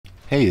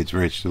Hey, it's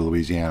Rich, the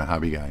Louisiana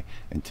Hobby Guy,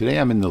 and today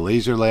I'm in the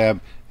laser lab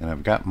and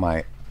I've got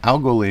my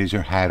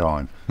AlgoLaser hat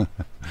on.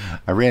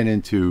 I ran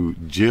into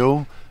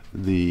Jill,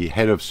 the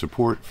head of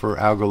support for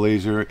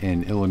AlgoLaser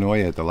in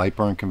Illinois at the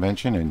Lightburn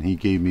convention, and he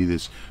gave me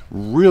this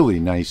really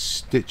nice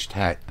stitched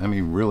hat. I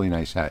mean, really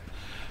nice hat.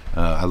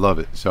 I love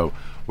it. So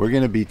we're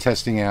going to be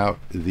testing out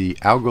the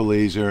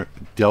AlgoLaser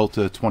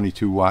Delta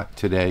 22 watt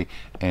today,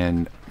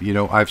 and you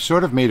know, I've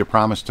sort of made a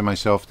promise to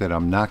myself that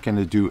I'm not going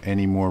to do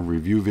any more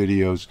review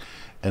videos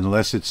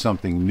unless it's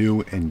something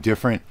new and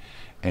different.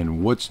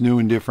 And what's new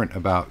and different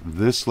about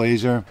this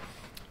laser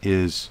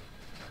is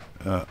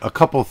a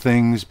couple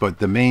things, but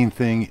the main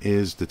thing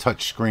is the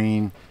touch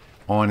screen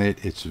on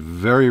it. It's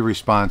very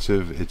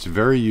responsive, it's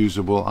very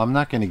usable. I'm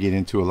not going to get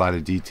into a lot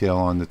of detail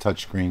on the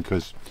touch screen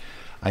because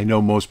I know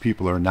most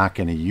people are not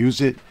going to use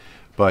it,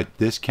 but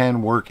this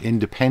can work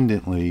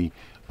independently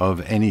of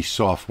any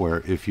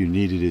software if you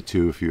needed it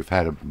to. If you've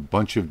had a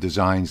bunch of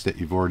designs that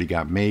you've already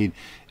got made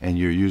and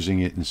you're using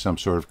it in some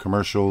sort of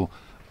commercial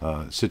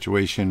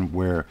situation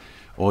where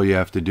all you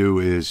have to do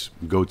is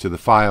go to the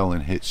file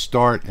and hit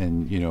start,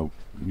 and you know,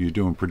 you're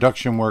doing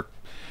production work,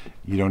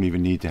 you don't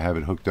even need to have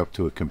it hooked up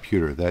to a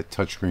computer. That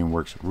touchscreen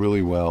works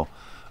really well,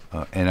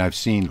 and I've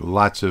seen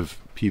lots of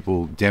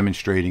people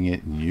demonstrating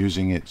it and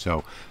using it.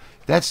 So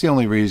that's the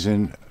only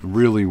reason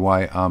really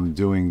why I'm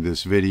doing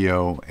this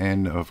video.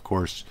 And of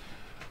course,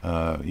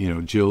 you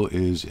know, Jill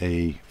is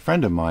a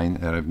friend of mine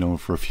that I've known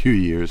for a few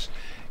years,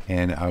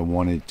 and I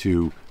wanted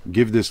to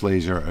give this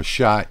laser a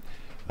shot.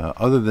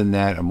 Other than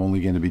that, I'm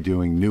only going to be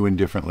doing new and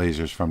different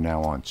lasers from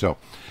now on. So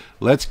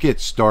let's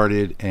get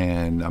started,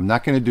 and I'm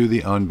not going to do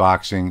the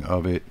unboxing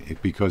of it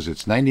because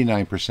it's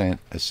 99%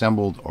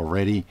 assembled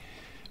already.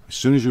 As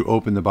soon as you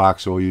open the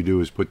box, all you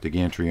do is put the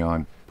gantry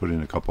on, put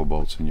in a couple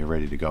bolts, and you're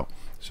ready to go.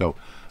 So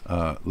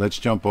let's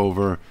jump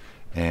over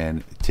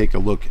and take a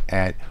look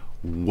at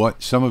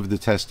what some of the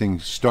testing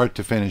start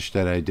to finish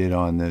that I did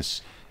on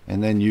this,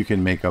 and then you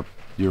can make up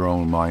your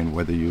own mind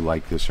whether you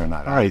like this or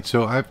not. Alright,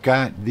 so I've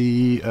got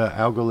the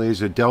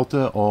AlgoLaser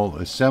Delta all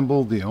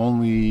assembled. The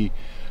only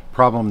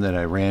problem that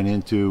I ran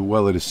into,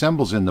 well, it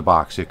assembles in the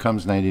box. It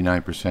comes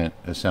 99%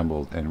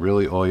 assembled, and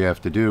really all you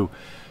have to do,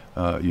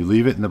 you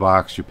leave it in the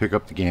box, you pick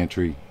up the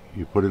gantry,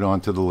 you put it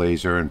onto the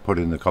laser and put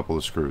in a couple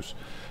of screws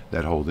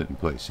that hold it in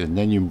place, and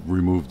then you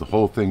remove the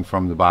whole thing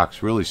from the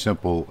box. Really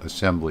simple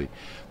assembly.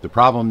 The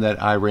problem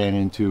that I ran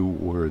into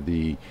were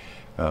the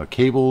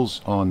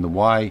cables on the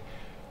Y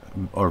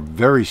are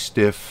very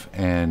stiff,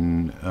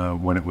 and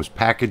when it was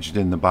packaged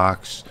in the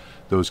box,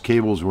 those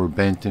cables were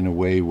bent in a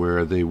way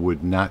where they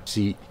would not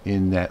seat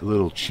in that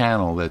little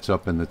channel that's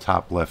up in the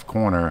top left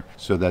corner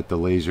so that the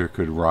laser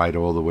could ride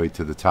all the way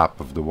to the top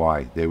of the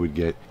Y. They would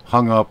get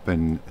hung up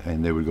and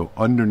they would go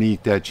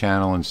underneath that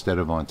channel instead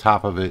of on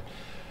top of it.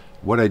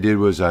 What I did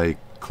was I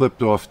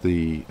clipped off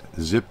the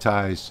zip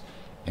ties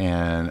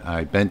and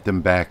I bent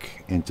them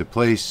back into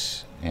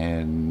place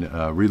and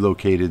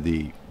relocated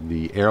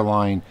the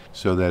airline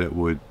so that it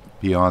would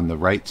be on the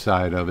right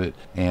side of it,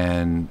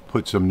 and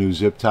put some new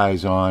zip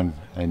ties on,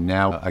 and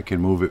now I can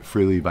move it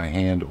freely by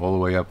hand all the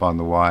way up on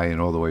the Y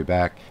and all the way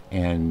back,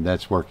 and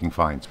that's working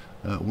fine.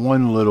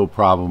 One little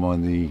problem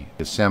on the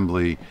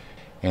assembly,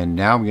 and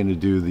now I'm going to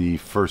do the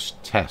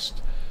first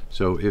test.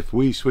 So if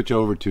we switch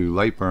over to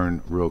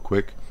Lightburn real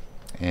quick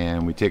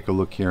and we take a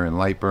look here in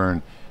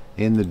Lightburn,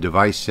 in the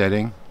device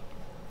setting,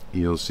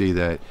 you'll see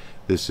that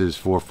this is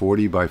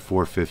 440 by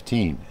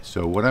 415.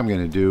 So what I'm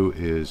going to do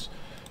is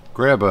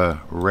grab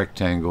a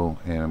rectangle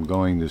and I'm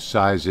going to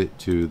size it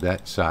to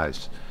that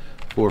size,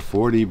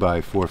 440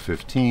 by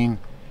 415,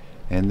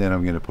 and then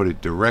I'm going to put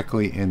it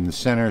directly in the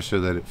center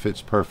so that it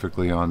fits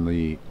perfectly on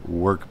the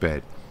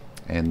workbed.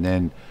 And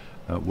then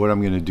what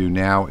I'm going to do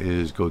now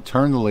is go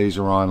turn the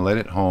laser on, let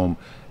it home,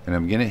 and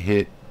I'm going to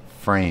hit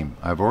frame.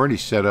 I've already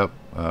set up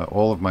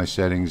all of my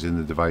settings in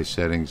the device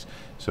settings,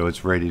 so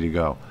it's ready to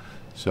go.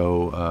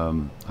 So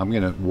I'm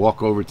going to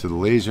walk over to the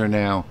laser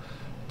now,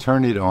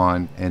 turn it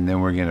on, and then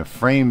we're going to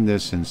frame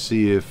this and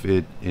see if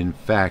it in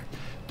fact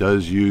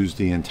does use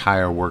the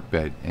entire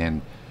workbed.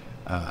 And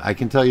I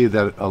can tell you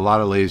that a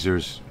lot of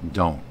lasers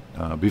don't.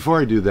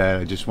 Before I do that,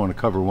 I just want to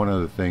cover one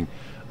other thing.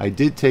 I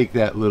did take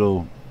that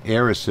little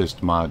air assist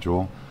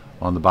module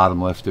on the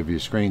bottom left of your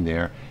screen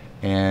there,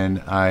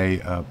 and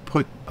I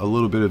put a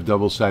little bit of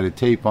double-sided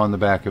tape on the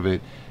back of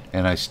it,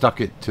 and I stuck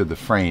it to the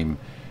frame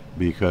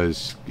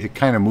because it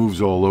kind of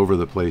moves all over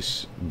the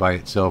place by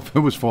itself. It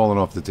was falling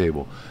off the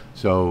table,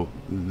 so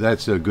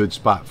that's a good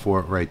spot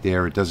for it right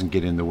there. It doesn't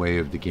get in the way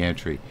of the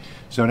gantry.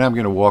 So now I'm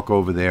going to walk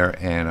over there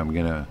and I'm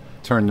going to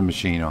turn the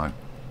machine on.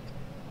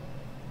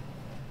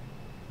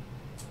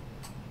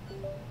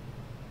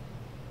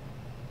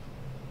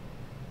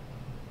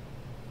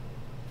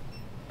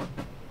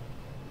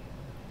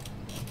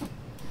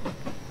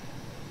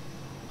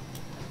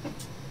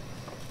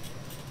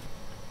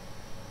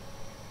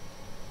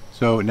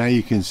 So now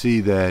you can see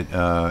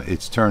that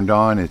it's turned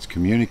on, it's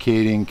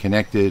communicating,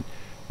 connected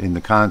in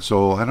the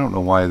console. I don't know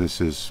why this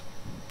is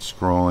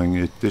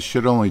scrolling. This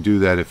should only do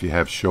that if you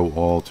have show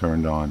all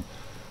turned on.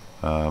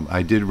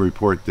 I did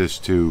report this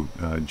to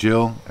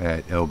Jill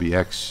at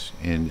LBX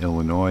in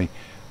Illinois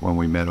when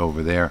we met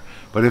over there.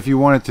 But if you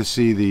wanted to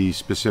see the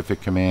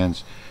specific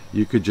commands,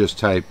 you could just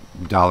type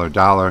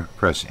 $,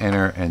 press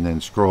enter, and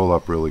then scroll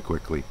up really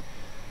quickly.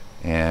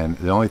 And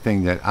the only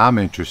thing that I'm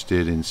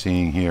interested in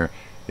seeing here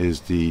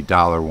is the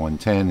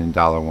 $110 and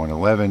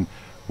 $111,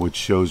 which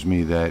shows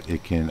me that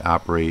it can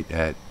operate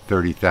at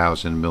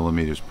 30,000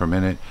 millimeters per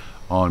minute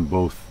on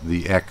both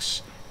the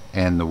X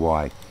and the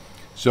Y.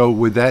 So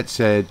with that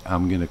said,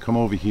 I'm going to come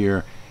over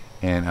here,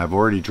 and I've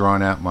already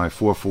drawn out my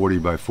 440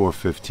 by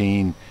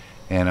 415,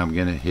 and I'm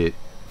going to hit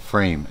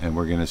frame, and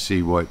we're going to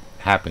see what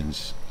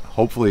happens.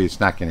 Hopefully it's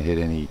not going to hit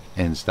any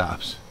end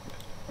stops.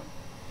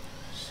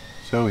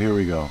 So here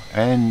we go,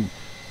 and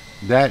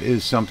that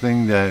is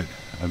something that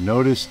I've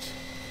noticed,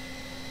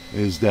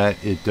 is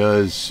that it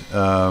does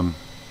turn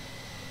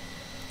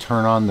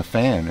on the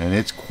fan, and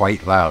it's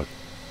quite loud.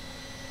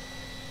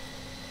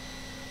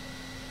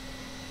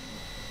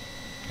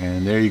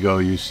 And there you go,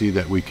 you see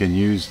that we can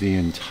use the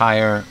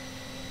entire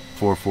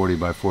 440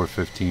 by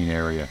 415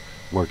 area,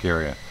 work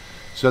area.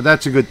 So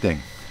that's a good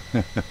thing.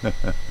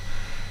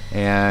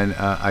 And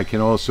I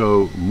can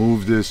also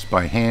move this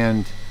by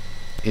hand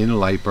in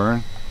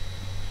Lightburn.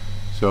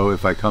 So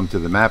if I come to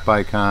the map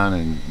icon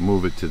and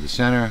move it to the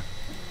center,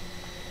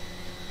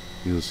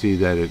 you'll see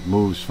that it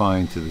moves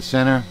fine to the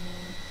center.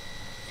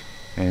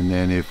 And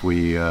then if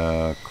we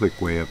click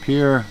way up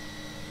here,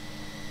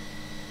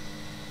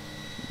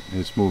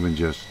 it's moving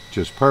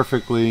just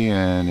perfectly.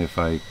 And if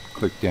I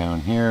click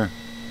down here,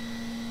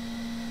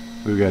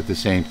 we've got the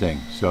same thing.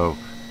 So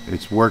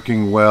it's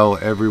working well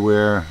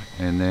everywhere.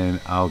 And then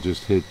I'll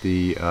just hit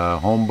the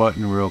home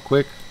button real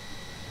quick,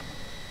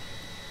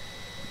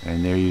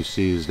 and there you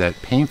see is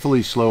that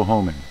painfully slow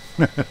homing.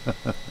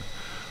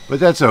 But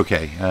that's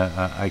okay.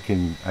 I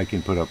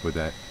can put up with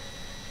that.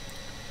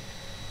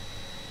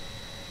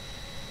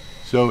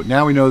 So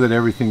now we know that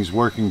everything's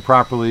working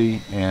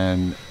properly,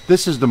 and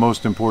this is the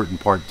most important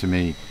part to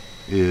me,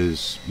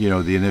 is, you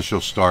know, the initial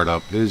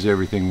startup. Is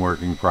everything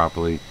working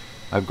properly?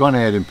 I've gone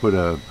ahead and put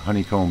a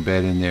honeycomb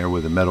bed in there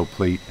with a metal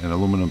plate, an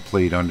aluminum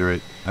plate under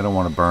it. I don't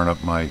want to burn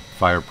up my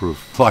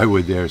fireproof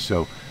plywood there,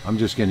 so I'm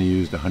just going to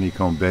use the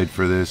honeycomb bed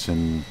for this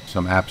and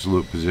some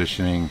absolute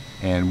positioning,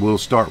 and we'll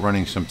start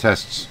running some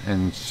tests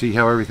and see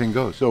how everything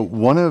goes. So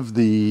one of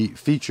the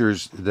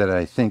features that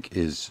I think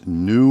is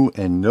new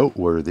and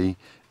noteworthy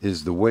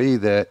is the way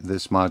that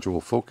this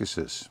module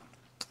focuses.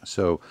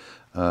 So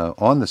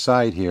on the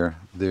side here,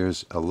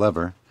 there's a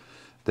lever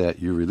that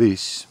you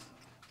release,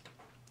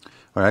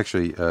 or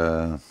actually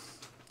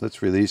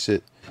let's release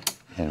it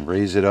and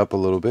raise it up a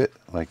little bit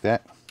like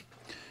that.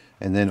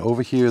 And then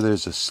over here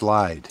there's a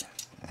slide,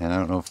 and I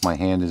don't know if my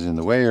hand is in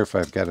the way or if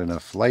I've got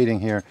enough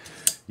lighting here.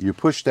 You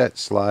push that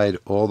slide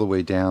all the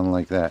way down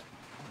like that.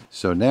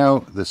 So now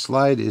the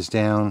slide is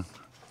down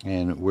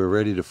and we're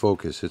ready to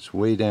focus. It's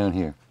way down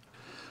here.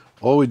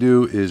 All we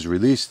do is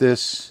release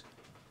this,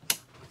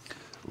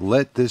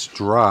 let this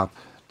drop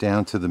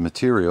down to the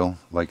material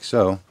like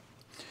so,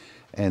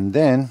 and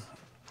then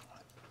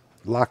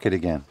lock it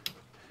again.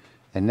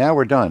 And now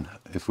we're done.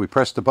 If we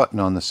press the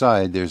button on the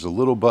side, there's a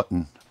little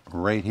button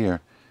right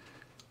here.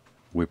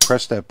 We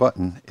press that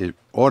button, it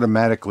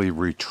automatically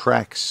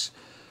retracts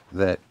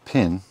that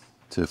pin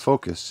to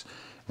focus,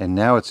 and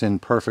now it's in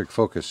perfect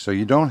focus. So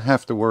you don't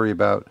have to worry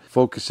about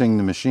focusing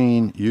the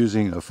machine,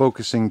 using a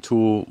focusing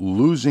tool,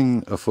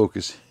 losing a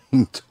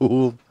focusing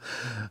tool,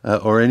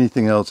 or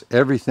anything else.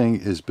 Everything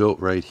is built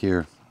right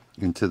here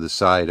into the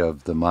side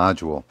of the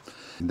module.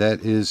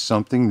 That is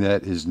something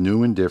that is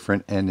new and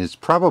different, and is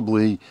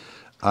probably,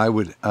 I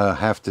would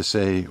have to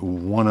say,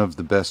 one of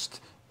the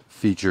best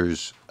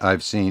features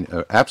I've seen.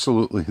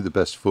 Absolutely the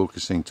best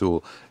focusing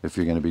tool if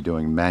you're going to be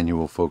doing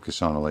manual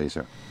focus on a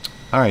laser.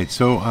 Alright,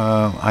 so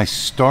I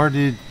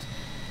started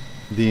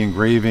the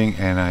engraving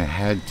and I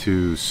had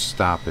to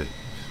stop it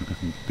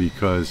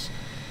because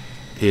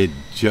it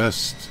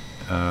just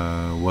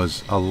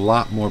was a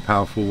lot more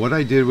powerful. What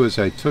I did was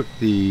I took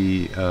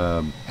the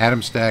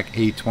Atomstack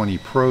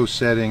A20 Pro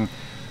setting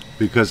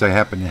because I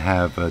happen to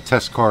have a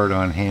test card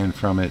on hand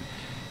from it,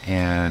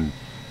 and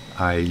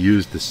I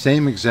used the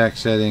same exact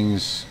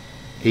settings,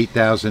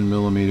 8,000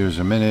 millimeters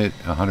a minute,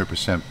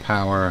 100%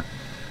 power,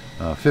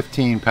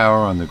 15 power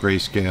on the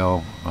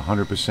grayscale,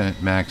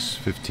 100% max,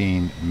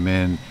 15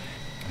 min,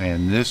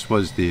 and this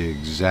was the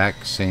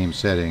exact same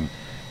setting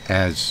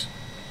as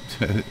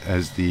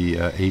the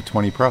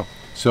A20 Pro.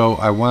 So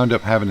I wound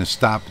up having to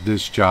stop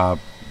this job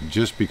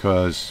just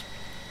because,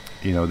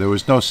 you know, there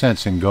was no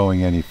sense in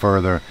going any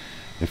further.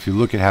 If you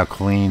look at how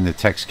clean the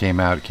text came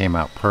out, it came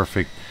out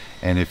perfect.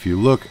 And if you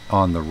look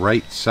on the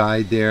right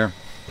side there,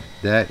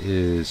 that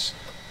is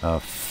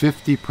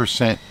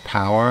 50%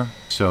 power.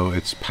 So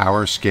it's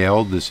power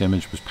scaled. This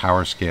image was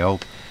power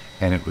scaled,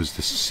 and it was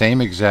the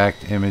same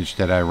exact image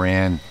that I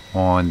ran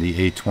on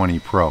the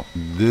A20 Pro.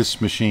 This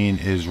machine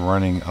is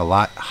running a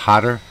lot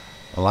hotter,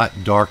 a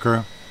lot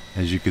darker.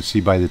 As you can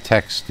see by the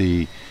text,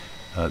 the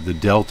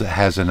delta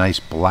has a nice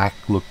black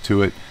look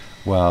to it,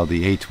 while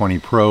the A20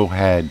 Pro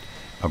had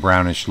a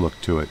brownish look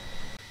to it.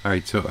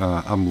 Alright, so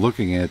I'm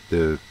looking at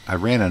I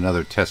ran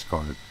another test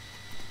card.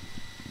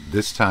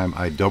 This time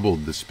I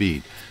doubled the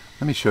speed.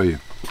 Let me show you.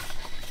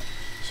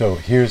 So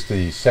here's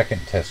the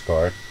second test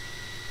card,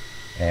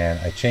 and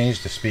I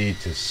changed the speed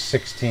to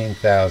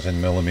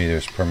 16,000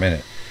 millimeters per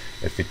minute.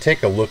 If you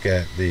take a look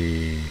at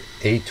the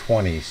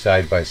A20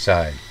 side by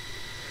side,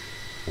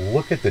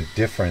 look at the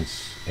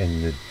difference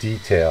in the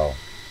detail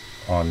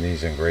on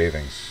these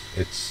engravings.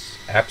 It's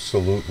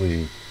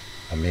absolutely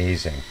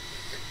amazing.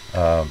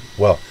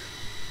 Well,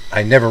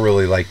 I never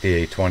really liked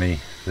the A20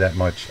 that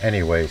much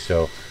anyway,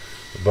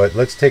 but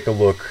let's take a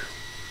look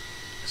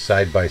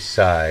side by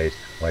side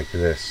like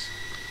this,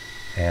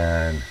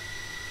 and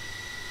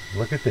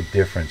look at the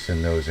difference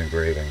in those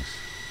engravings,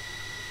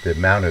 the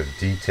amount of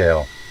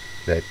detail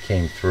that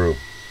came through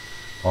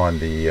on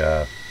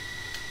the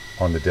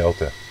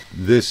Delta.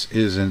 This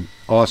is an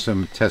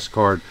awesome test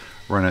card,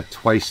 run at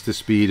twice the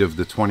speed of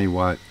the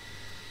 20-watt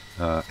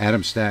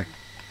Atomstack,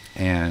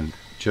 and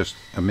just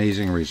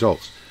amazing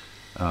results.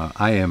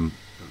 I am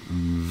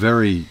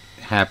very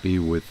happy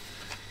with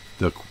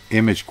the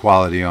image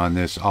quality on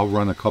this. I'll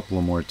run a couple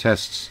of more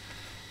tests,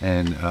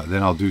 and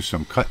then I'll do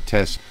some cut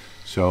tests.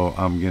 So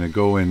I'm going to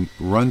go and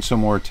run some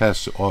more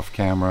tests off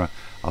camera.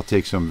 I'll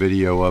take some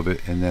video of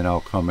it, and then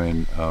I'll come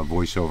and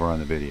voice over on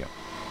the video.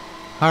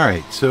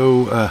 Alright,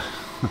 so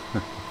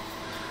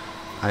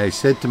I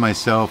said to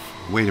myself,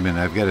 wait a minute,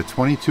 I've got a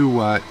 22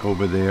 watt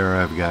over there,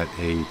 I've got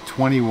a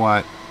 20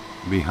 watt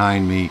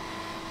behind me.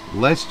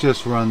 Let's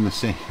just run the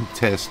same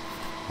test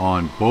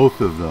on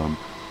both of them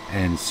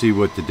and see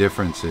what the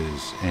difference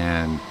is.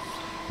 And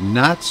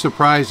not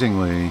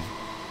surprisingly,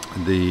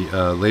 the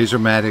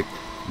LaserMATIC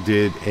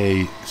did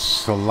a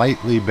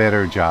slightly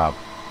better job.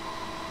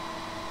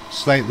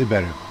 Slightly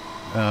better.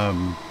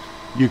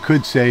 You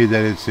could say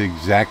that it's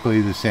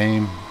exactly the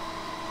same,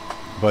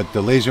 but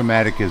the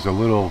LaserMATIC is a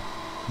little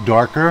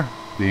darker,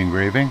 the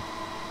engraving,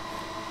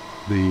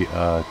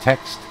 the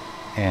text,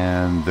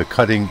 and the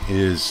cutting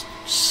is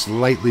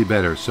slightly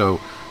better. So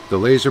the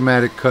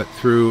LaserMATIC cut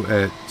through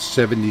at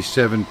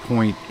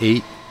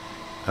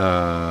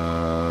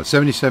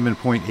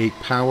 77.8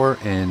 power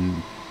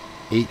and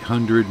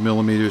 800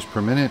 millimeters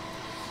per minute,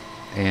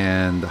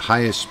 and the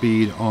highest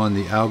speed on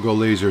the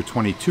AlgoLaser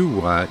 22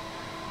 watt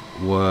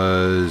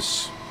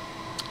was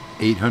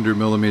 800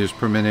 millimeters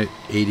per minute,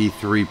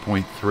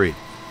 83.3.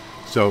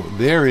 So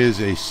there is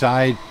a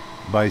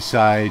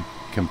side-by-side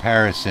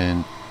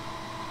comparison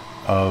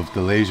of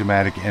the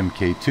LaserMATIC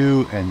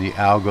MK2 and the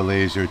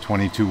AlgoLaser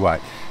 22 watt.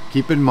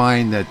 Keep in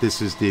mind that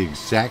this is the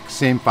exact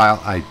same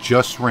file. I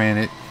just ran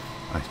it.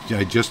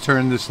 I just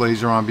turned this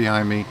laser on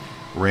behind me,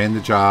 ran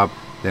the job,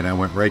 then I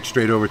went right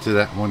straight over to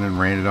that one and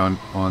ran it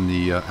on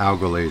the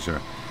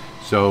AlgoLaser.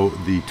 So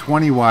the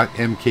 20 watt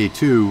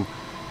MK2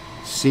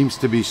 seems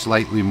to be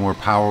slightly more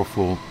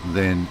powerful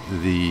than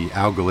the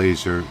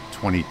AlgoLaser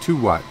 22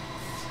 watt.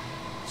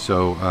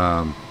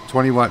 So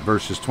 20 watt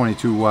versus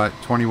 22 watt,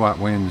 20 watt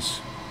wins.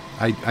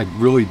 I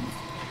really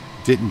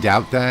didn't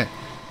doubt that.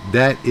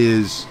 That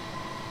is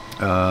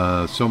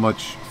so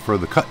much for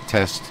the cut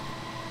test.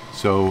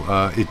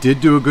 So it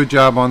did do a good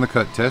job on the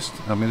cut test.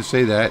 I'm going to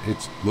say that.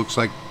 It looks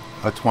like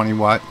a 20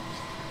 watt,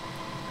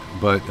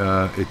 but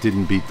it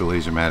didn't beat the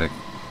LaserMATIC.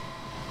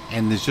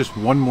 And there's just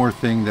one more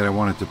thing that I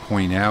wanted to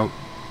point out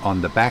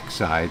on the back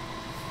side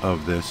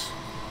of this,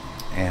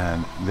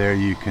 and there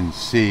you can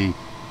see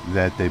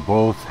that they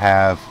both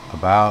have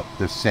about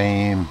the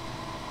same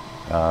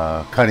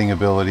cutting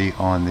ability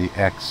on the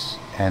X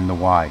and the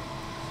Y.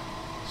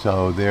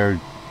 So they're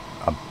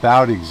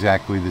about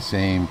exactly the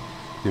same.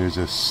 There's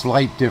a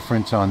slight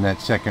difference on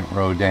that second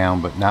row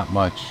down, but not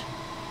much.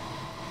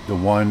 The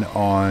one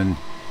on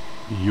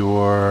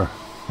your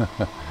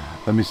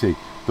let me see,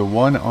 the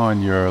one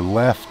on your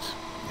left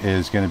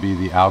is going to be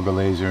the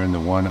AlgoLaser, and the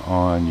one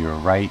on your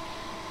right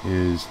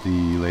is the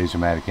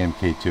LaserMATIC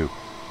MK2.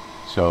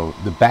 So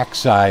the back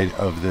side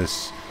of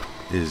this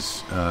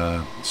is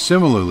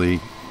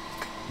similarly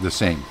the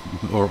same,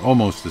 or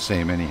almost the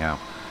same anyhow.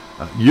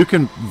 You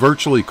can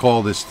virtually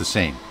call this the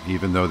same,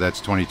 even though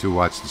that's 22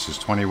 watts, this is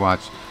 20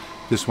 watts.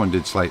 This one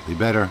did slightly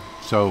better,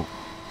 so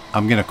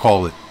I'm going to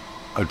call it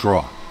a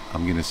draw.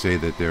 I'm going to say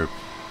that they're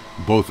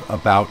both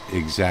about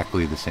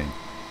exactly the same.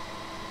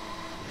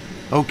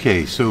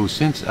 Okay, so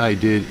since I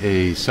did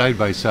a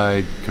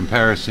side-by-side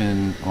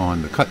comparison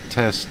on the cut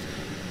test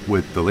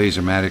with the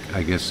LaserMATIC,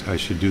 I guess I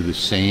should do the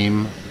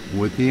same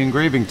with the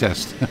engraving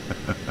test.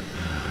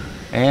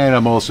 And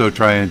I'm also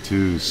trying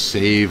to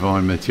save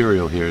on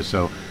material here,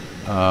 so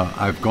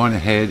I've gone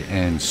ahead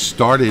and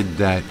started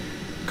that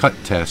cut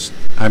test,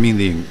 I mean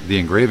the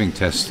engraving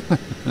test.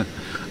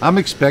 I'm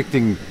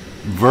expecting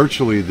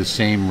virtually the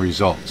same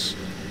results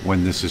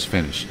when this is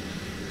finished.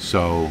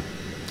 So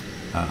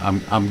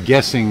I'm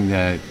guessing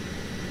that,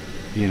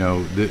 you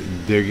know,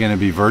 they're going to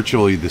be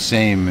virtually the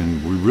same,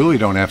 and we really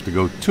don't have to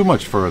go too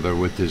much further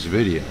with this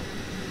video.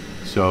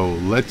 So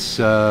let's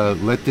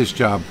let this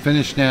job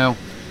finish now,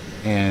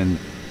 and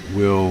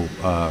we'll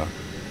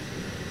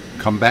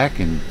come back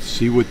and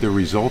see what the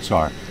results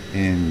are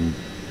in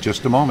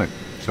just a moment.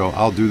 So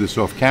I'll do this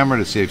off camera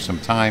to save some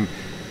time,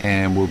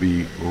 and we'll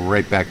be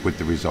right back with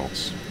the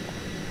results.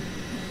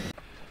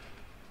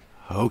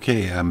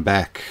 Okay, I'm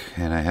back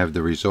and I have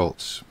the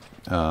results.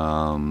 The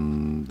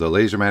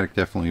LaserMATIC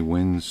definitely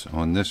wins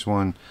on this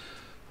one,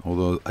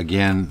 although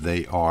again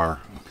the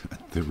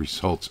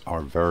results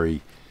are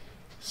very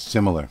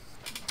similar.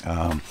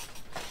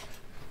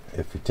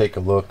 If you take a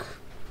look,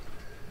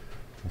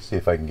 let's see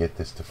if I can get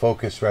this to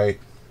focus right.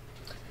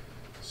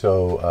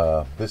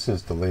 So this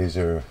is the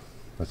laser,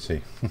 let's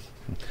see,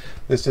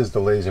 this is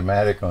the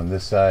LaserMATIC on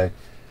this side,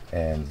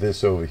 and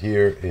this over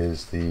here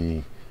is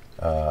the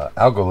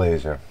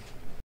AlgoLaser.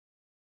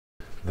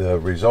 The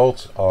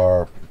results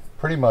are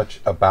pretty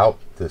much about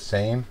the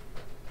same.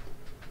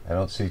 I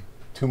don't see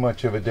too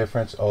much of a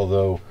difference,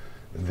 although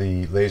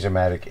the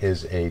LaserMATIC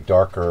is a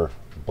darker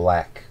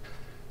black.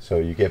 So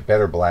you get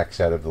better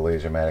blacks out of the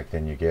LaserMATIC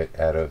than you get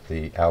out of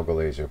the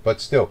AlgoLaser. But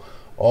still,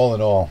 all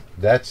in all,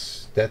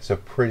 that's a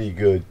pretty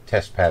good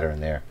test pattern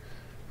there.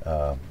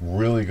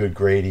 Really good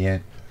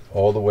gradient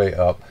all the way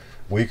up.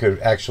 We could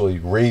actually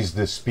raise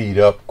this speed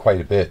up quite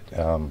a bit.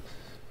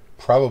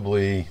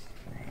 Probably,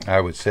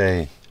 I would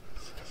say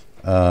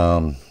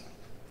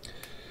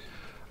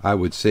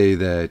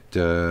that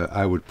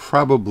I would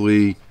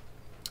probably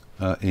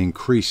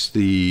increase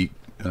the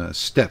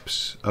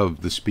steps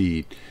of the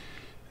speed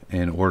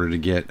in order to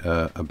get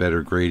a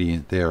better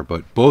gradient there.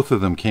 But both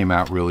of them came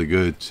out really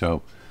good.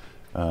 So,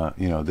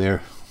 you know,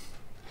 there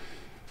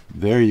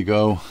you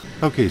go.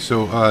 Okay,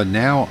 so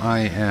now I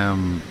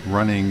am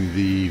running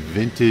the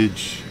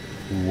Vintage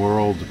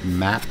World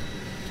map.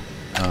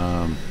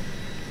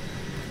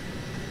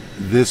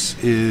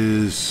 This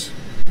is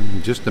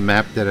just a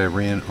map that I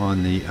ran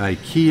on the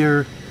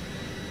Ikier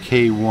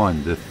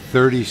K1, the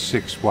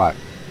 36 watt.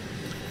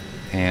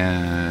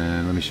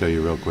 And let me show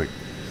you real quick.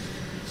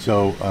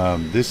 So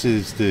this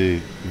is the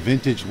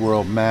Vintage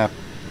World map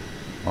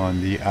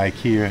on the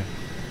Ikier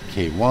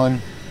K1.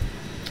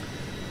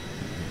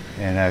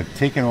 And I've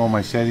taken all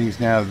my settings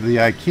now. The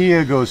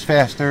Ikier goes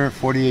faster,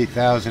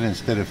 48,000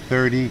 instead of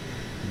 30. I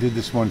did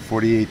this one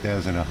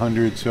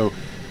 48,100. So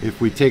if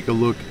we take a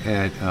look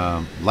at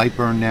light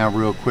burn now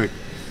real quick,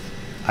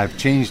 I've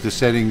changed the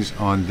settings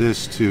on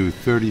this to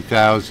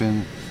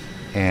 30,000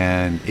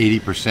 and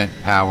 80%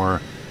 power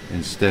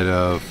instead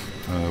of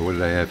what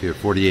did I have here,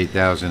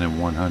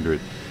 48,100.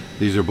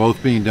 These are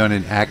both being done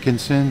in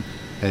Atkinson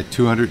at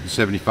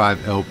 275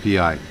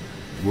 LPI.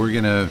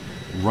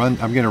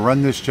 I'm gonna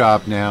run this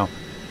job now,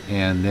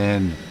 and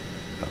then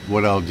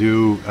what I'll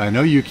do, I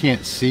know you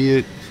can't see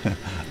it.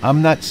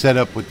 I'm not set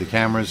up with the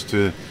cameras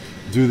to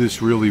do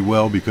this really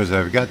well because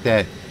I've got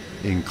that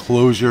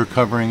enclosure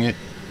covering it,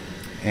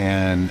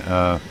 and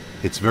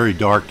it's very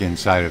dark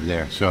inside of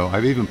there. So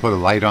I've even put a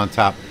light on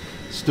top.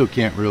 Still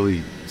can't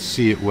really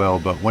see it well,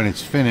 but when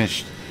it's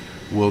finished,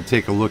 we'll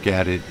take a look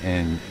at it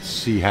and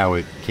see how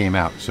it came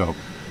out. So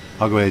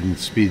I'll go ahead and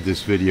speed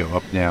this video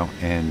up now,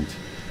 and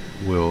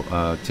we'll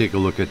take a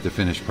look at the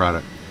finished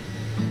product.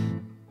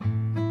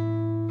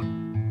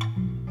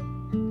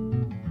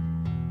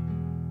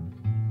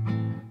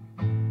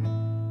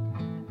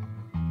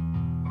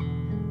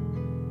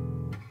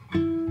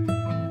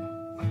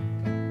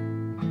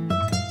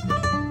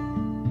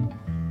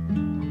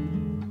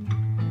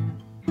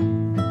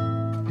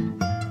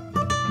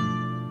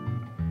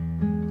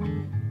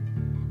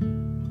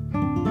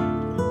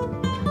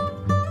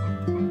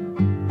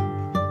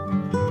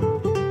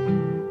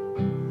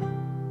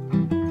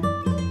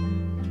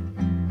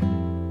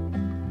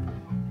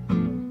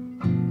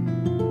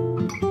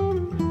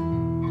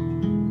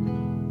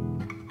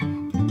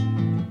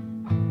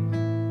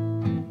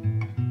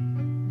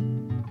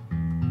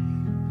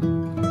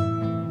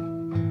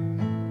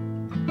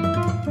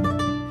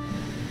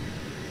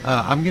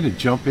 I'm going to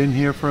jump in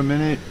here for a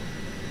minute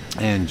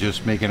and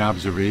just make an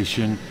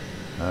observation.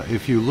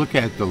 If you look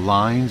at the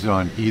lines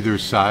on either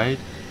side,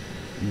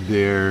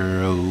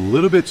 they're a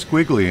little bit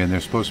squiggly and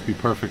they're supposed to be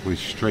perfectly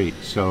straight.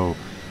 So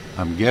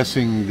I'm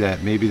guessing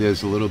that maybe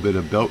there's a little bit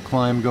of belt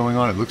climb going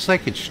on. It looks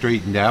like it's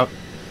straightened out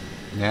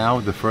now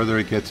the further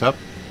it gets up,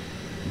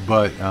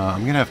 but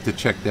I'm going to have to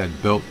check that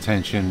belt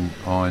tension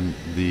on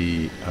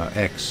the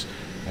X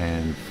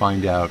and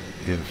find out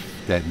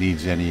if that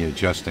needs any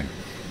adjusting,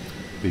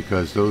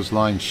 because those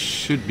lines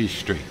should be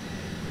straight.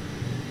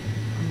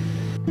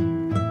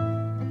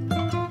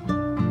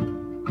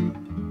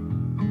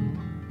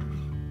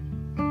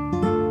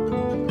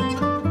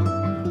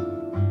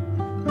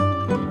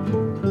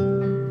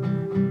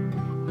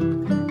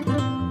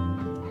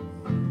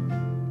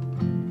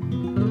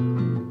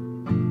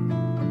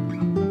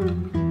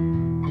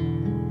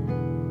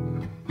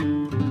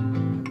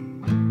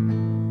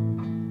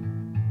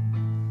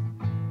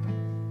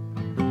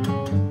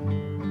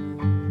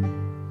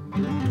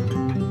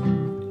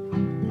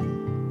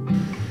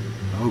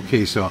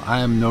 Okay, so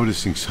I am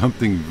noticing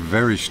something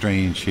very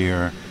strange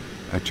here.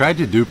 I tried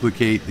to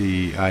duplicate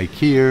the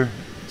Ikier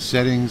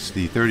settings,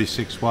 the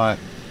 36 watt,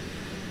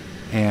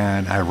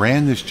 and I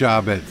ran this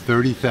job at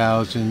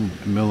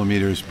 30,000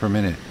 millimeters per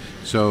minute.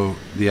 So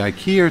the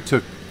Ikier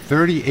took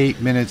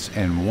 38 minutes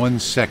and 1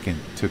 second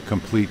to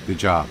complete the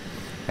job.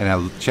 And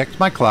I checked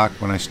my clock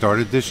when I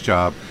started this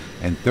job,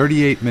 and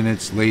 38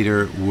 minutes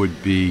later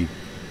would be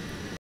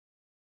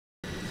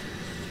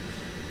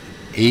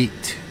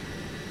 8.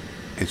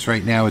 It's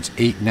right now it's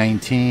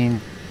 8:19,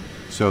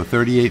 so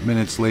 38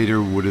 minutes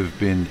later would have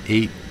been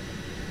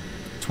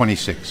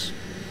 8:26,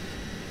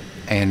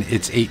 and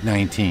it's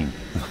 8:19.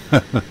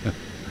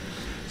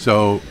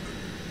 So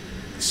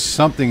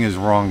something is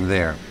wrong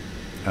there.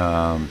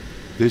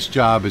 This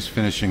job is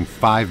finishing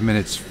 5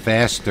 minutes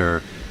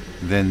faster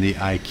than the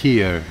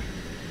Ikier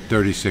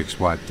 36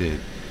 watt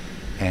did,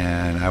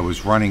 and I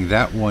was running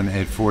that one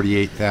at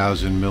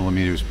 48,000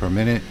 millimeters per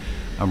minute.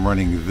 I'm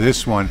running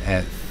this one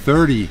at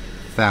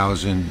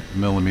 30,000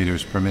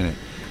 millimeters per minute.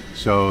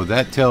 So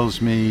that tells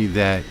me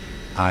that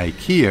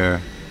Ikier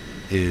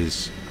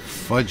is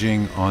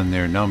fudging on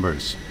their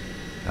numbers.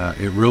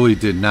 It really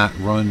did not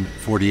run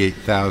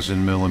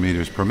 48,000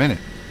 millimeters per minute.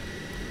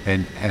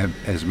 And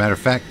as a matter of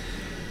fact,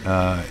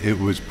 it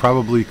was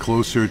probably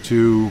closer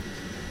to,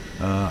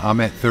 I'm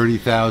at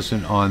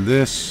 30,000 on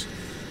this.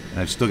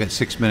 I've still got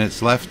 6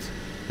 minutes left.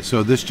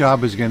 So this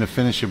job is going to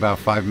finish about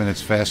 5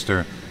 minutes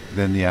faster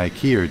than the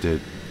Ikier did.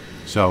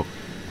 So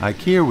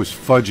Ikier was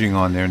fudging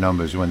on their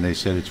numbers when they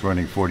said it's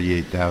running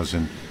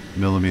 48,000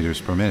 millimeters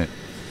per minute,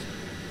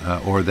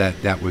 or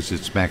that was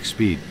its max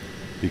speed,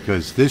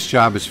 because this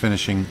job is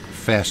finishing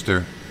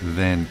faster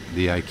than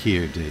the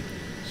Ikier did.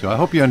 So I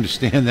hope you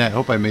understand that. I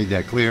hope I made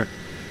that clear.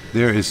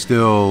 There is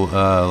still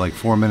like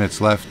 4 minutes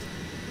left,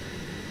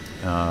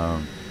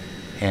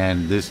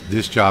 and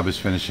this job is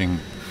finishing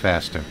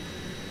faster.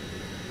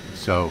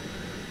 So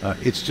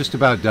it's just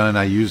about done.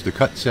 I used the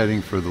cut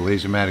setting for the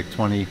LaserMATIC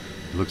 20. It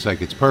looks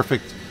like it's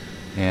perfect,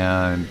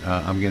 and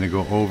I'm going to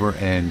go over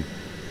and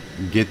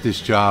get this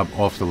job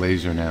off the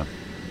laser now.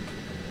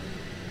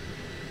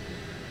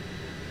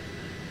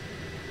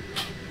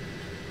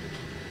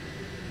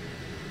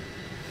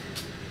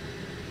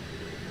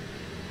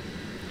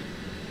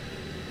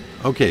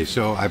 Okay,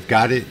 so I've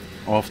got it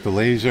off the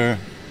laser.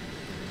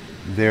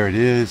 There it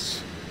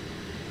is.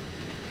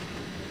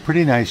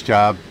 Pretty nice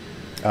job.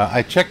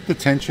 I checked the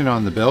tension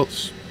on the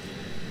belts,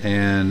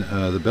 and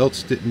the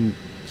belts didn't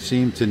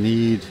seem to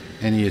need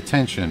any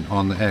attention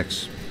on the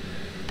X.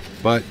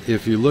 But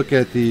if you look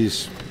at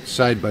these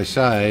side by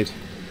side,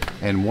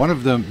 and one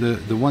of them,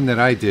 the one that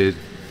I did,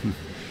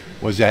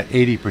 was at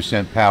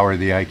 80% power.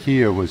 The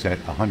Ikier was at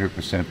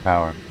 100%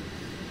 power.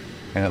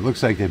 And it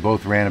looks like they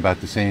both ran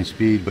about the same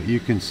speed, but you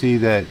can see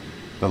that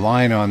the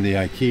line on the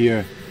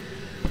Ikier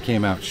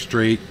came out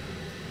straight,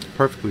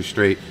 perfectly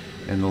straight,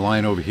 and the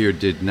line over here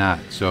did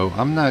not. So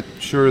I'm not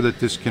sure that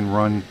this can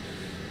run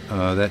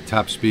that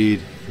top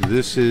speed.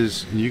 This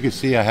is, you can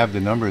see I have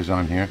the numbers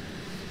on here,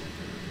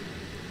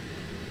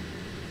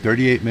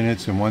 38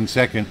 minutes and 1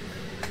 second.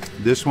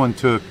 This one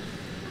took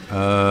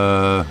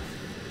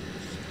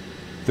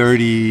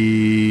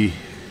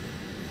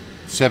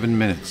 37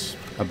 minutes,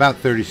 about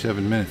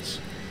 37 minutes.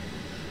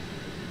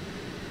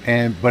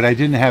 But I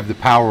didn't have the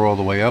power all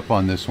the way up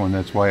on this one.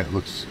 That's why it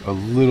looks a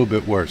little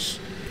bit worse.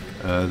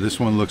 This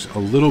one looks a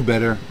little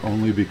better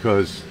only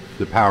because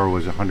the power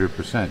was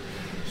 100%.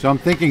 So I'm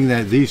thinking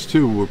that these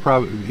two were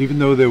probably, even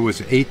though there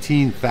was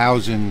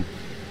 18,000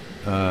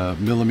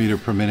 millimeter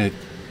per minute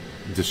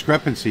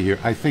discrepancy here,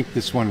 I think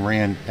this one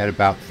ran at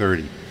about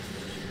 30.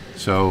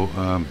 So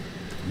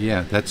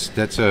yeah,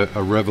 that's a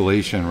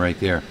revelation right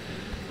there.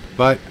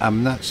 But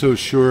I'm not so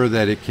sure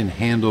that it can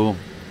handle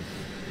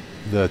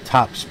the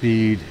top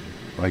speed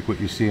like what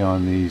you see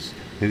on these.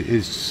 It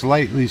is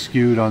slightly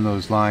skewed on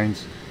those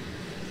lines.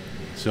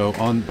 So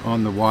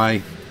on the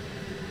Y,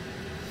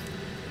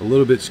 a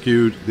little bit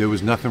skewed. There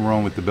was nothing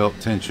wrong with the belt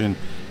tension,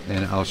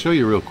 and I'll show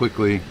you real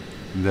quickly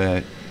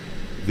that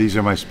these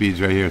are my speeds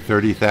right here: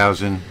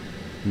 30,000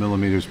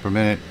 millimeters per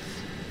minute,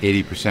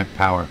 80%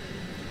 power.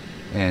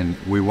 And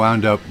we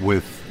wound up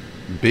with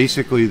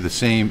basically the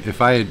same. If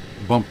I had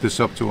bumped this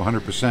up to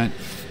 100%,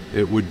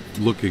 it would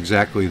look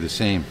exactly the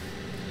same.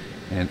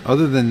 And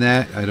other than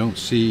that, I don't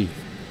see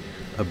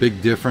a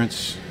big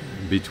difference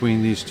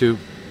between these two.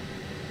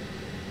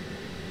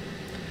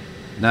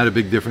 Not a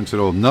big difference at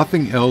all.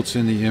 Nothing else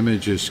in the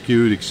image is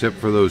skewed except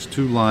for those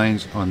two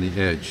lines on the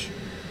edge.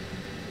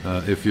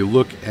 If you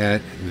look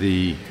at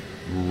the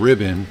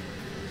ribbon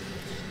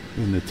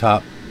in the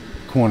top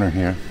corner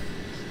here,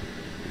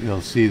 you'll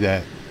see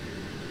that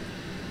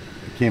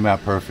it came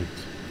out perfect.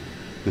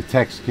 The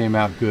text came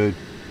out good.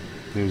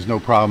 There's no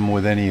problem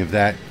with any of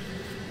that.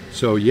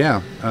 So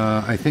yeah,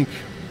 I think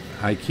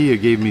Ikier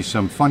gave me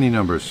some funny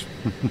numbers.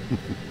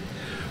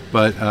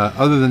 But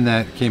other than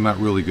that, it came out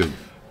really good.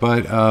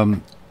 But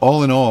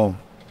all in all,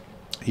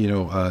 you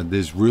know,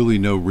 there's really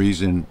no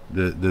reason.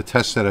 The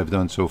tests that I've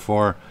done so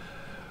far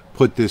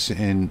put this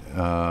in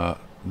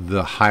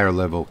the higher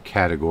level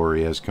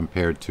category as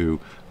compared to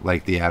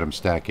like the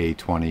Atomstack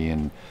A20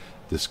 and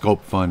the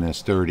SculptFun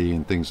S30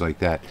 and things like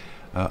that.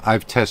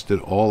 I've tested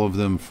all of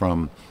them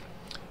from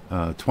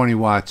 20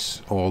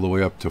 watts all the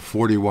way up to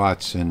 40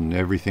 watts and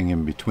everything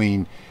in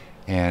between,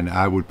 and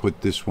I would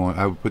put this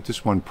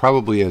one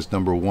probably as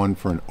number one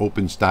for an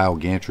open style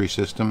gantry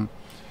system.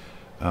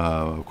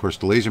 Of course,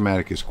 the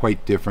LaserMATIC is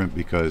quite different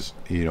because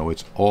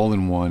it's all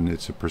in one.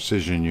 It's a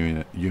precision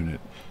unit,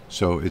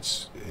 so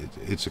it's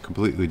a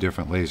completely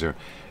different laser.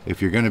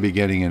 If you're going to be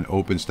getting an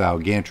open style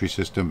gantry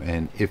system,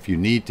 and if you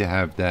need to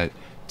have that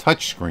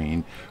touch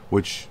screen,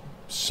 which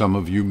some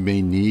of you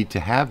may need to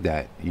have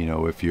that,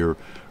 if you're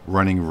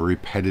running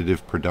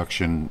repetitive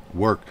production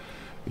work,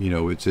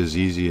 it's as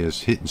easy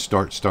as hitting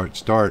start,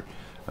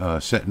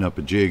 setting up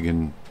a jig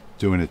and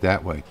doing it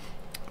that way.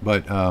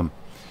 But I'm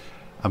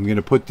going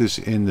to put this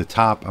in the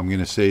top. I'm going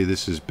to say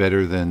this is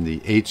better than the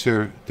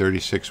Ikier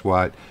 36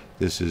 watt.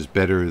 This is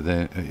better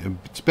than,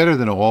 it's better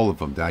than all of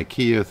them. The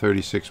Ikier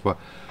 36 watt.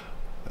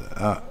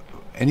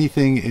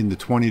 Anything in the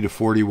 20 to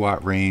 40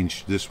 watt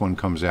range, this one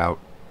comes out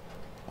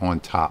on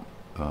top,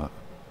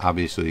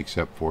 obviously,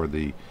 except for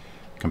the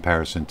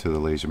comparison to the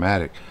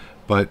LaserMATIC.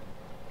 But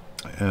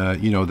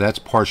that's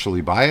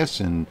partially bias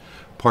and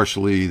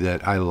partially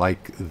that I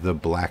like the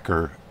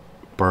blacker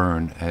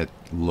burn at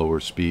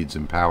lower speeds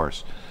and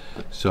powers.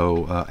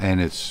 So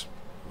and it's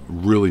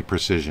really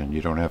precision.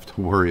 You don't have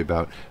to worry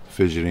about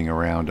fidgeting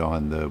around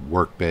on the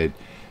workbed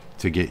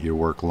to get your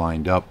work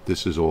lined up.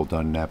 This is all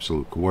done in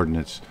absolute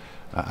coordinates.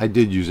 I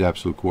did use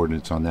absolute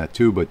coordinates on that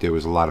too, but there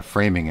was a lot of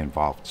framing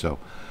involved. So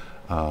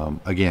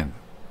again,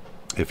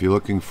 if you're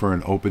looking for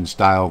an open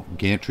style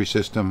gantry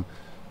system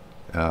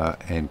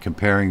and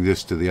comparing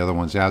this to the other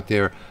ones out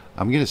there,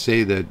 I'm going to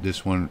say that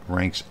this one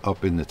ranks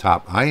up in the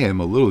top. I am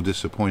a little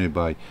disappointed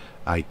by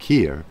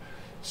Ikier,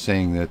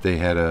 saying that they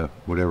had a,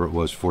 whatever it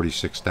was,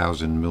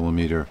 46,000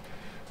 millimeter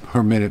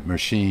per minute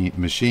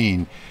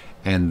machine,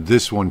 and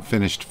this one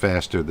finished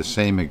faster, the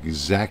same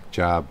exact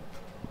job.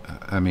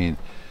 I mean,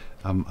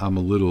 I'm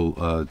a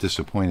little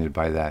disappointed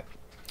by that,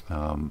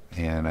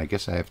 and I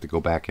guess I have to go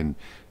back and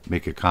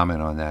make a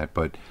comment on that.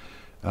 But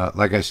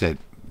like I said,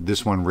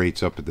 this one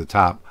rates up at the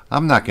top.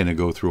 I'm not going to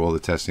go through all the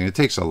testing. It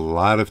takes a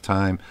lot of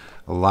time,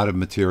 a lot of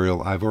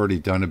material. I've already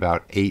done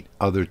about 8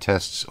 other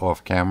tests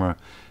off camera,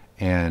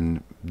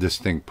 and this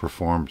thing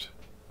performed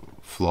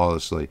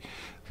flawlessly.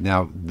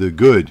 Now the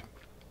good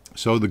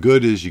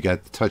is you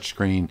got the touch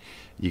screen,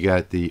 you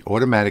got the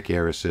automatic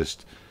air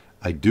assist.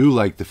 I do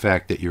like the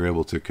fact that you're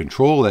able to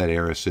control that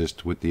air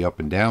assist with the up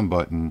and down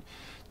button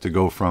to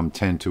go from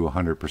 10 to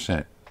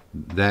 100%.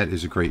 That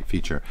is a great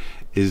feature.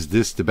 Is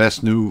this the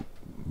best new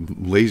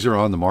laser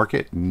on the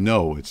market?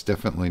 No, it's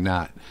definitely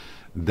not.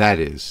 That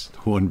is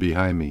the one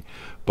behind me,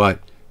 but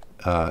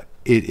it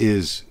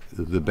is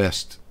the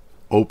best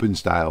open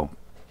style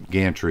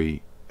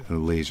gantry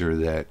laser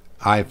that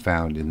I've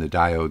found in the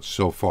diodes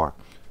so far.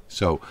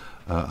 So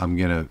I'm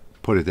gonna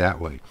put it that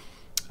way.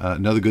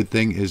 Another good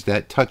thing is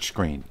that touch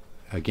screen.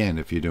 Again,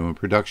 if you're doing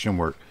production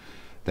work,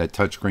 that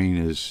touch screen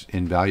is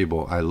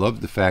invaluable. I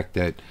love the fact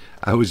that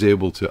I was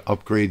able to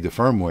upgrade the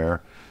firmware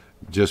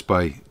just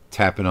by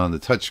tapping on the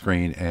touch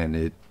screen, and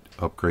it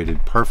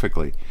upgraded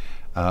perfectly.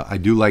 I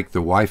do like the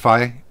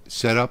Wi-Fi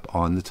setup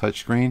on the touch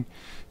screen,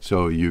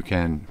 so you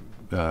can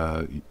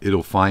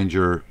it'll find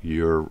your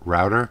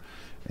router,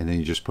 and then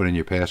you just put in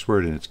your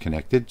password and it's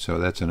connected. So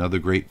that's another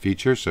great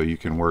feature. So you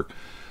can work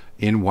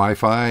in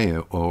Wi-Fi,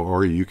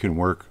 or you can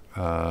work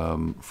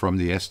from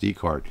the SD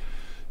card.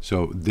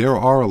 So there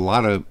are a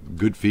lot of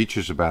good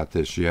features about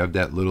this. You have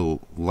that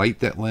little light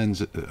that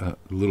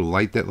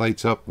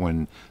lights up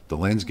when the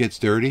lens gets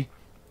dirty.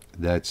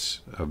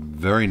 That's a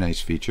very nice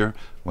feature,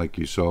 like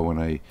you saw when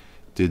I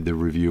did the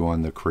review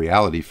on the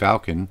Creality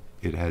Falcon.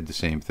 It had the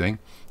same thing.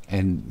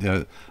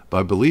 And but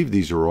I believe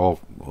these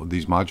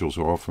modules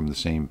are all from the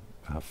same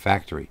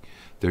factory.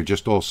 They're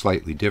just all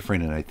slightly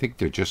different, and I think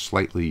they're just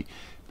slightly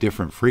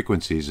different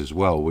frequencies as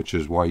well, which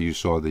is why you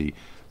saw the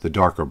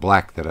darker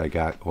black that I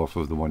got off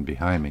of the one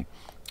behind me.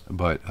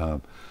 But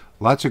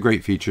lots of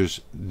great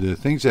features. The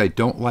things that I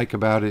don't like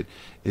about it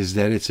is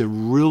that it's a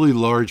really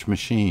large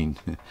machine,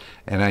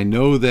 and I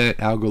know that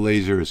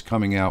AlgoLaser is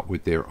coming out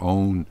with their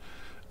own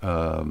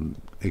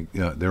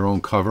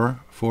cover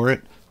for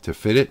it to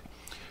fit it.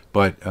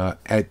 But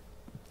at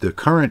the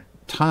current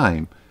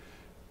time,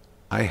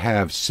 I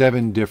have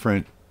 7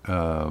 different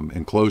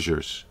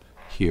enclosures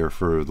here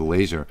for the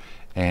laser,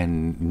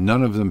 and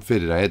none of them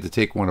fitted. I had to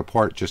take one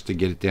apart just to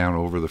get it down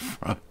over the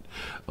front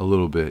a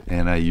little bit,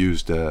 and I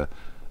used an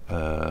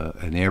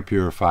air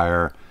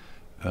purifier,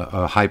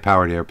 a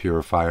high-powered air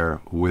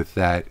purifier with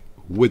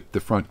the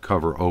front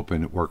cover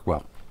open. It worked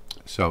well.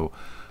 So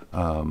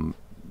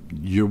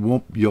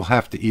you'll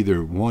have to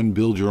either, 1,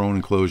 build your own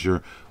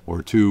enclosure,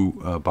 or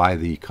 2, buy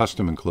the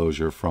custom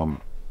enclosure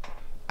from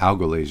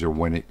AlgoLaser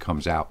when it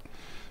comes out.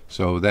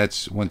 So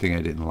that's one thing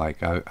I didn't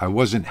like. I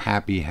wasn't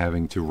happy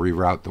having to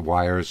reroute the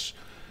wires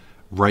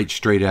right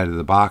straight out of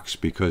the box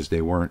because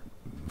they weren't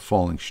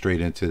falling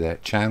straight into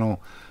that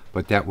channel,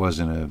 but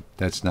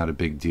that's not a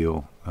big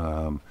deal.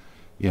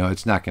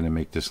 It's not going to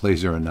make this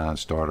laser a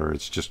non-starter.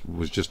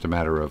 Was just a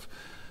matter of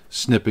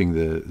snipping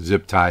the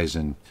zip ties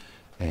and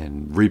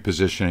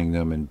repositioning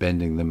them and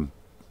bending them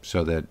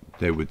so that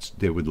they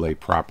would lay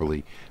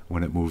properly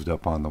when it moved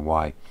up on the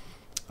Y.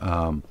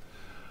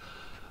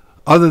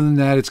 Other than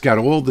that, it's got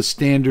all the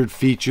standard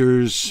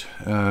features.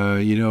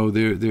 You know,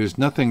 there's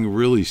nothing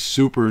really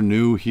super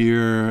new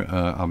here.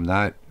 I'm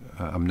not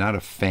a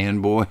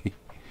fanboy.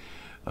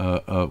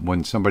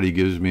 When somebody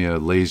gives me a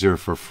laser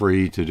for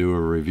free to do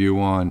a review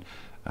on,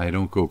 I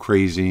don't go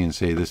crazy and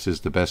say this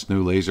is the best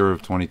new laser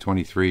of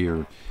 2023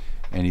 or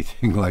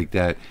anything like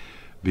that,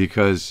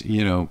 because,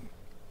 you know,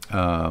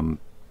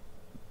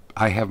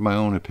 I have my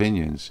own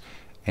opinions,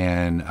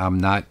 and I'm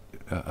not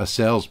a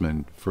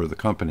salesman for the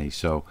company.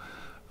 So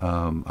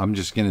I'm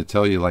just going to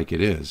tell you like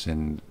it is,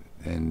 and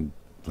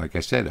like I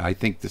said, I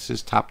think this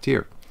is top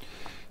tier.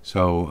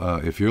 So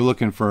if you're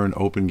looking for an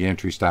open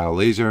gantry style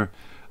laser,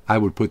 I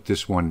would put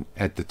this one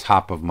at the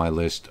top of my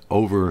list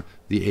over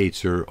the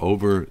Acer,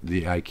 over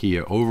the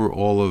Ikier, over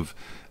all of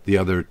the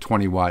other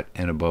 20 watt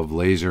and above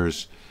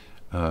lasers.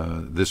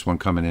 This one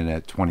coming in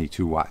at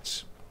 22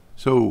 watts.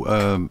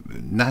 So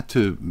not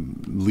to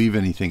leave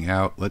anything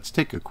out, let's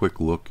take a quick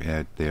look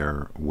at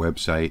their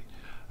website.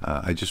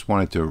 I just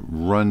wanted to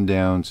run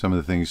down some of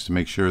the things to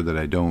make sure that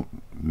I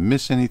don't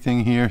miss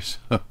anything here.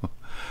 So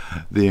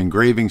the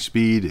engraving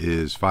speed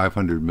is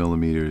 500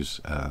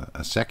 millimeters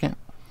a second.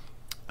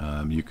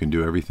 You can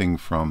do everything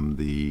from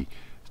the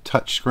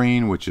touch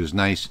screen, which is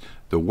nice.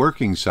 The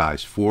working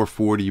size,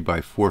 440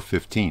 by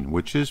 415,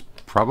 which is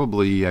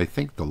probably, I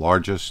think, the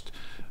largest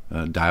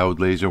diode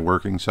laser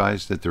working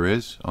size that there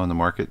is on the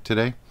market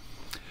today.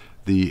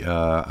 We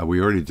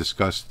already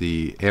discussed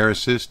the air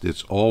assist.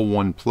 It's all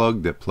one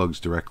plug that plugs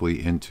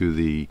directly into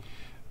the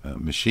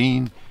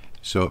machine,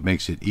 so it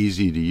makes it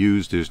easy to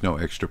use. There's no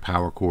extra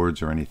power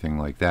cords or anything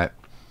like that.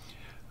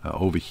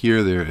 Over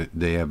here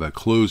they have a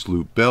closed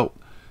loop belt,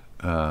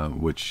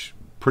 which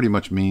pretty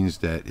much means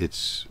that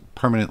it's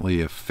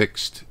permanently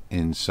affixed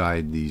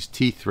inside these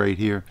teeth right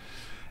here.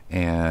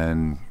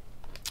 And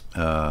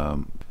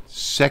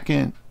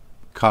second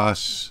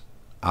COS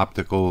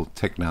optical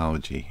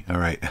technology. All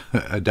right,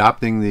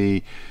 adopting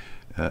the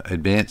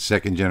advanced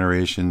second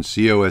generation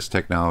COS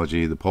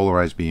technology, the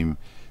polarized beam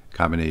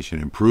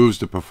combination improves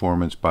the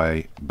performance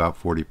by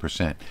about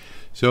 40%.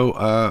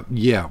 So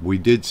yeah, we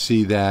did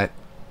see that.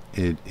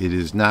 It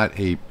is not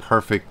a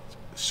perfect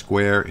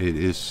square. It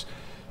is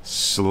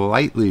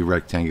slightly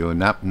rectangular,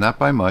 not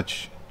by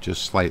much,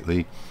 just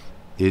slightly.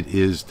 It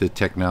is the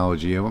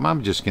technology.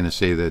 I'm just going to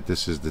say that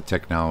this is the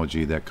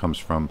technology that comes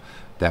from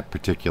that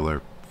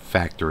particular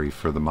factory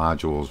for the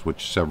modules,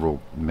 which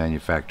several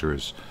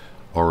manufacturers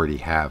already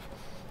have.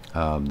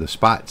 The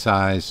spot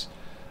size,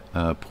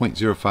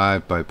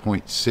 0.05 by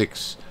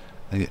 0.6.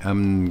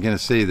 I'm going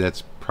to say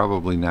that's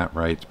probably not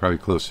right. It's probably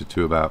closer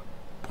to about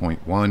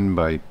 0.1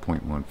 by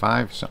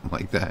 0.15, something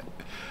like that.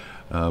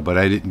 But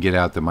I didn't get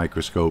out the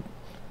microscope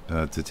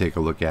to take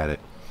a look at it.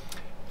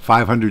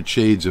 500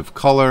 shades of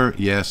color.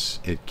 Yes,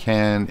 it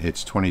can.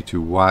 It's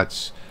 22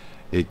 watts.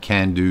 It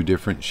can do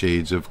different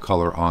shades of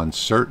color on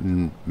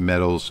certain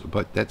metals,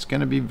 but that's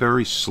going to be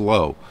very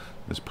slow.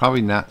 It's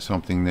probably not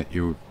something that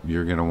you're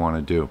going to want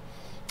to do.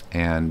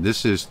 And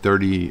this is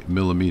 30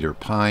 millimeter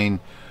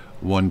pine,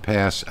 one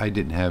pass. I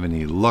didn't have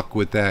any luck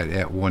with that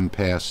at one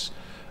pass.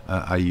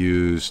 I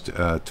used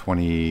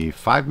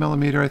 25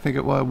 millimeter, I think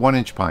it was,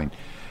 1-inch pine,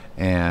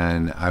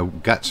 and I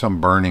got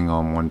some burning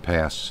on one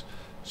pass.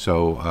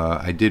 So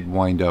I did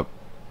wind up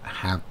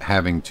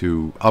having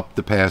to up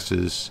the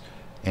passes,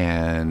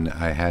 and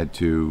I had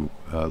to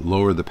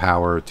lower the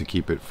power to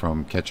keep it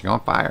from catching on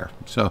fire.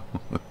 So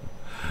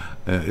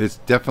it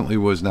definitely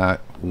was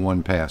not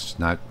one pass,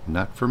 not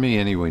for me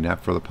anyway,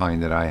 not for the pine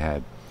that I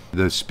had.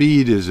 The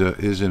speed is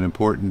an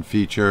important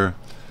feature.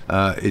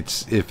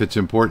 If it's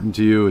important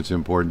to you, it's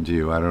important to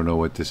you. I don't know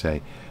what to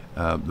say.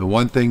 The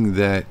one thing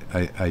that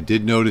I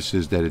did notice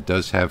is that it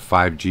does have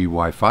 5G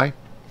Wi-Fi,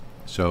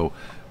 so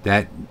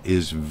that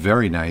is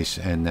very nice,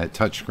 and that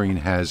touchscreen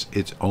has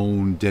its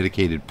own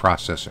dedicated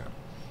processor.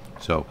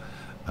 So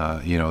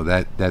you know,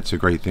 that's a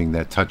great thing.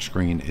 That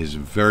touchscreen is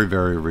very,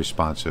 very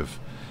responsive.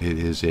 It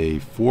is a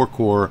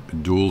 4-core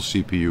dual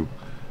CPU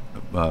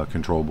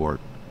control board.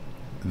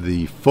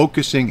 The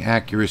focusing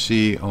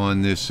accuracy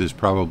on this is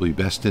probably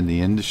best in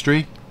the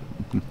industry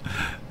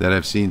that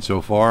I've seen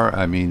so far.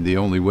 I mean, the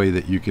only way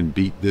that you can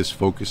beat this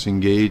focusing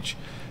gauge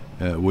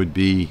would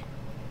be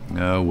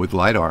with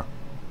LiDAR,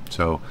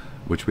 so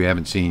which we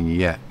haven't seen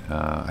yet.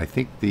 I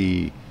think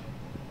the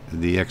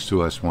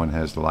X2S one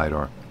has the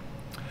LiDAR,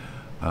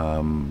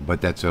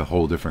 but that's a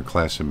whole different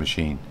class of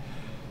machine.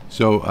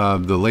 So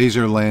the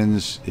laser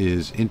lens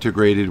is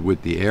integrated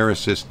with the air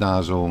assist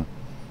nozzle.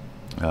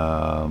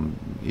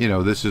 You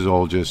know, this is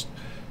all just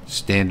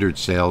standard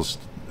sales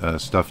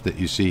stuff that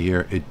you see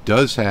here. It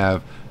does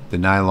have the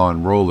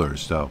nylon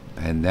rollers though,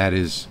 and that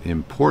is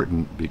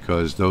important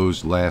because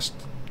those last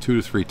 2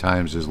 to 3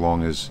 times as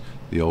long as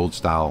the old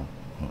style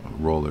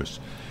rollers.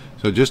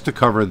 So just to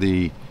cover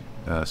the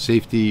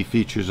safety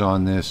features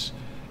on this,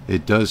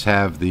 it does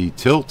have the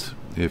tilt.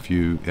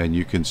 And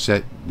you can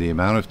set the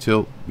amount of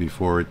tilt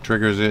before it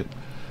triggers it.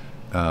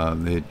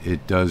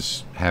 It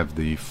does have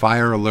the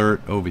fire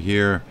alert over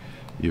here.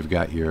 You've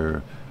got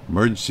your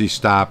emergency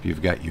stop.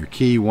 You've got your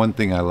key. One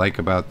thing I like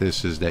about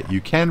this is that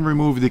you can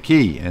remove the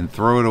key and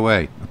throw it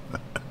away.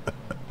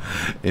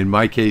 In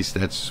my case,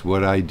 that's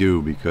what I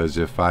do, because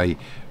if I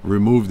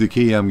remove the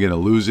key, I'm going to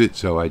lose it.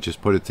 So I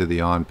just put it to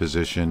the on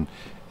position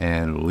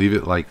and leave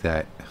it like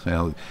that.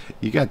 Well,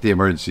 you got the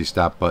emergency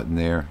stop button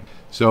there.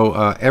 So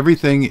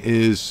everything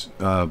is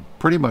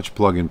pretty much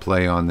plug and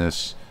play on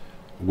this.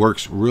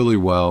 Works really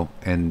well.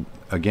 And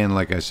again,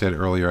 like I said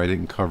earlier, I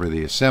didn't cover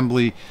the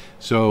assembly.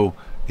 So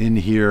in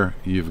here,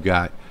 you've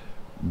got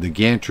the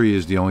gantry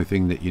is the only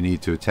thing that you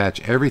need to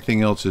attach.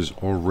 Everything else is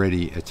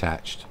already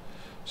attached.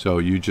 So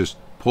you just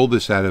pull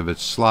this out of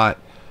its slot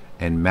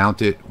and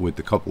mount it with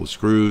a couple of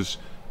screws,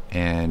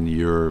 and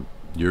you're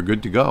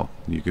good to go.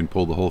 You can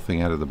pull the whole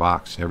thing out of the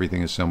box.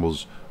 Everything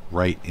assembles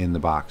right in the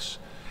box.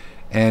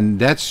 And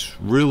that's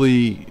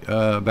really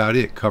about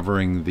it,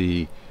 covering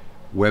the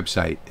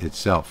website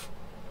itself.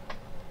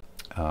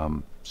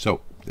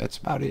 So that's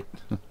about it.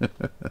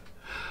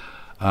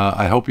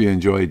 I hope you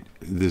enjoyed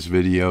this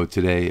video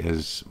today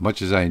as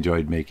much as I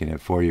enjoyed making it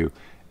for you.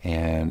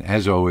 And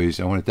as always,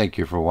 I want to thank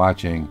you for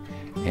watching,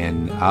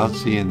 and I'll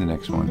see you in the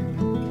next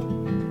one.